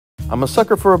I'm a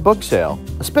sucker for a book sale,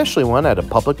 especially one at a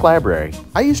public library.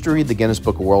 I used to read the Guinness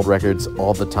Book of World Records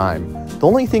all the time. The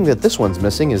only thing that this one's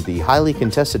missing is the highly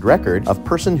contested record of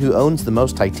person who owns the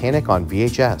most Titanic on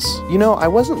VHS. You know, I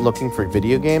wasn't looking for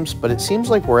video games, but it seems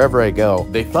like wherever I go,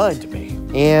 they find me.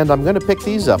 And I'm gonna pick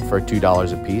these up for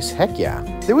 $2 a piece, heck yeah.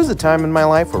 There was a time in my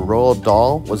life where Roald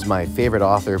Dahl was my favorite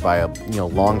author by a,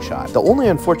 long shot. The only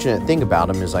unfortunate thing about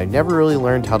him is I never really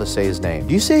learned how to say his name.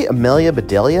 Do you say Amelia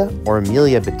Bedelia or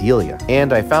Amelia Bedelia?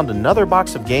 And I found another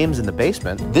box of games in the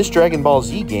basement. This Dragon Ball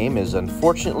Z game is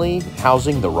unfortunately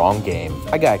housing the wrong game.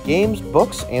 I got games,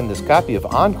 books, and this copy of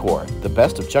Encore, the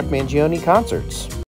best of Chuck Mangione concerts.